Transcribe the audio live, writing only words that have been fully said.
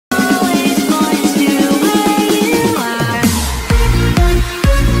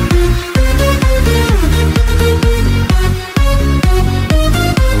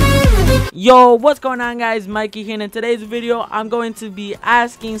Yo, what's going on, guys? Mikey here. In today's video, I'm going to be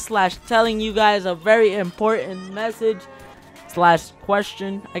asking slash telling you guys a very important message slash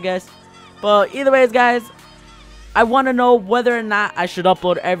question, I guess. But either ways, guys, I want to know whether or not I should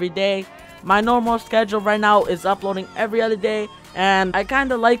upload every day. My normal schedule right now is uploading every other day, and I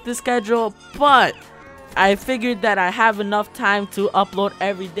kind of like this schedule, but I figured that I have enough time to upload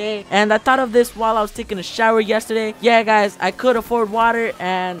every day. And I thought of this while I was taking a shower yesterday. Yeah, guys, I could afford water,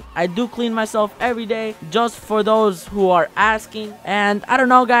 and I do clean myself every day, just for those who are asking. And I don't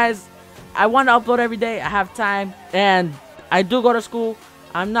know, guys, I want to upload every day. I have time, and I do go to school.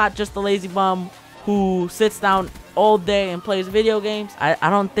 I'm not just a lazy bum who sits down all day and plays video games. I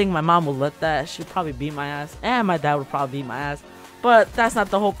don't think my mom will let that. She'd probably beat my ass, and my dad would probably beat my ass. But that's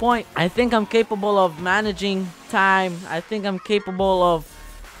not the whole point. I think I'm capable of managing time. I think I'm capable of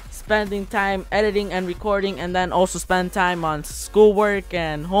spending time editing and recording, and then also spend time on schoolwork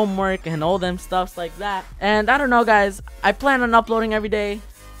and homework and all them stuffs like that. And I don't know, guys, I plan on uploading every day.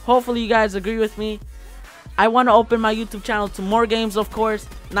 Hopefully you guys agree with me. I want to open my YouTube channel to more games, of course,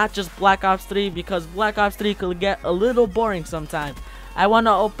 not just Black Ops 3, because Black Ops 3 could get a little boring sometimes. I want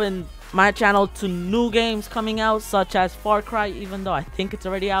to open my channel to new games coming out, such as Far Cry, even though I think it's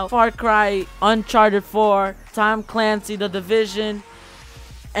already out, Far Cry, Uncharted 4, Tom Clancy, The Division.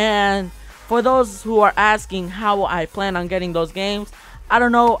 And for those who are asking how I plan on getting those games, I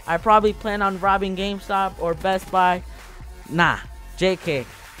don't know. I probably plan on robbing GameStop or Best Buy. Nah, JK.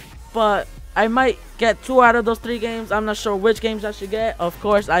 But I might get 2 out of those 3 games. I'm not sure which games I should get. Of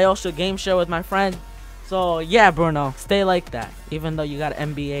course, I also game share with my friend. So yeah, Bruno, stay like that, even though you got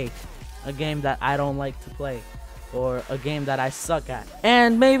NBA, a game that I don't like to play, or a game that I suck at.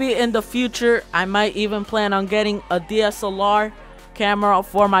 And maybe in the future, I might even plan on getting a DSLR camera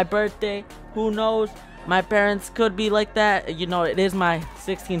for my birthday. Who knows? My parents could be like that. You know, it is my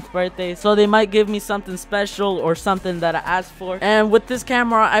 16th birthday, so they might give me something special or something that I asked for. And with this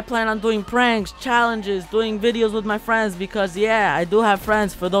camera, I plan on doing pranks, challenges, doing videos with my friends, because yeah, I do have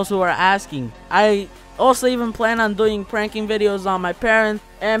friends, for those who are asking. I also even plan on doing pranking videos on my parents.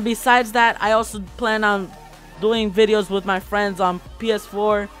 And besides that, I also plan on doing videos with my friends on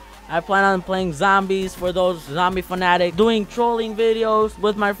PS4. I plan on playing zombies, for those zombie fanatics, doing trolling videos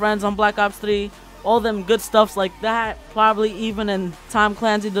with my friends on Black Ops 3, all them good stuffs like that, probably even in Tom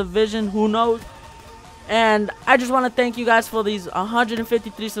Clancy Division, who knows. And I just want to thank you guys for these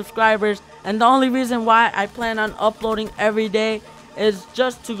 153 subscribers. And the only reason why I plan on uploading every day is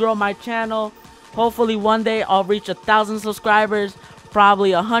just to grow my channel. Hopefully one day I'll reach 1,000 subscribers,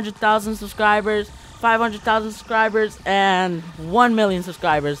 probably 100,000 subscribers, 500,000 subscribers, and 1 million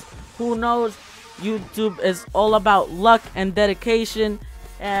subscribers. Who knows? YouTube is all about luck and dedication,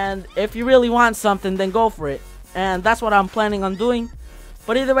 and if you really want something, then go for it. And that's what I'm planning on doing.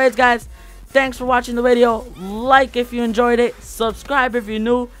 But either ways, guys, thanks for watching the video. Like if you enjoyed it, subscribe if you're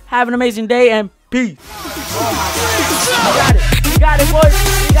new. Have an amazing day, and peace. Oh my God. You got it, boys.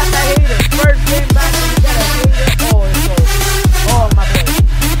 You got that hater. First game back, you got a hater. Oh, it's so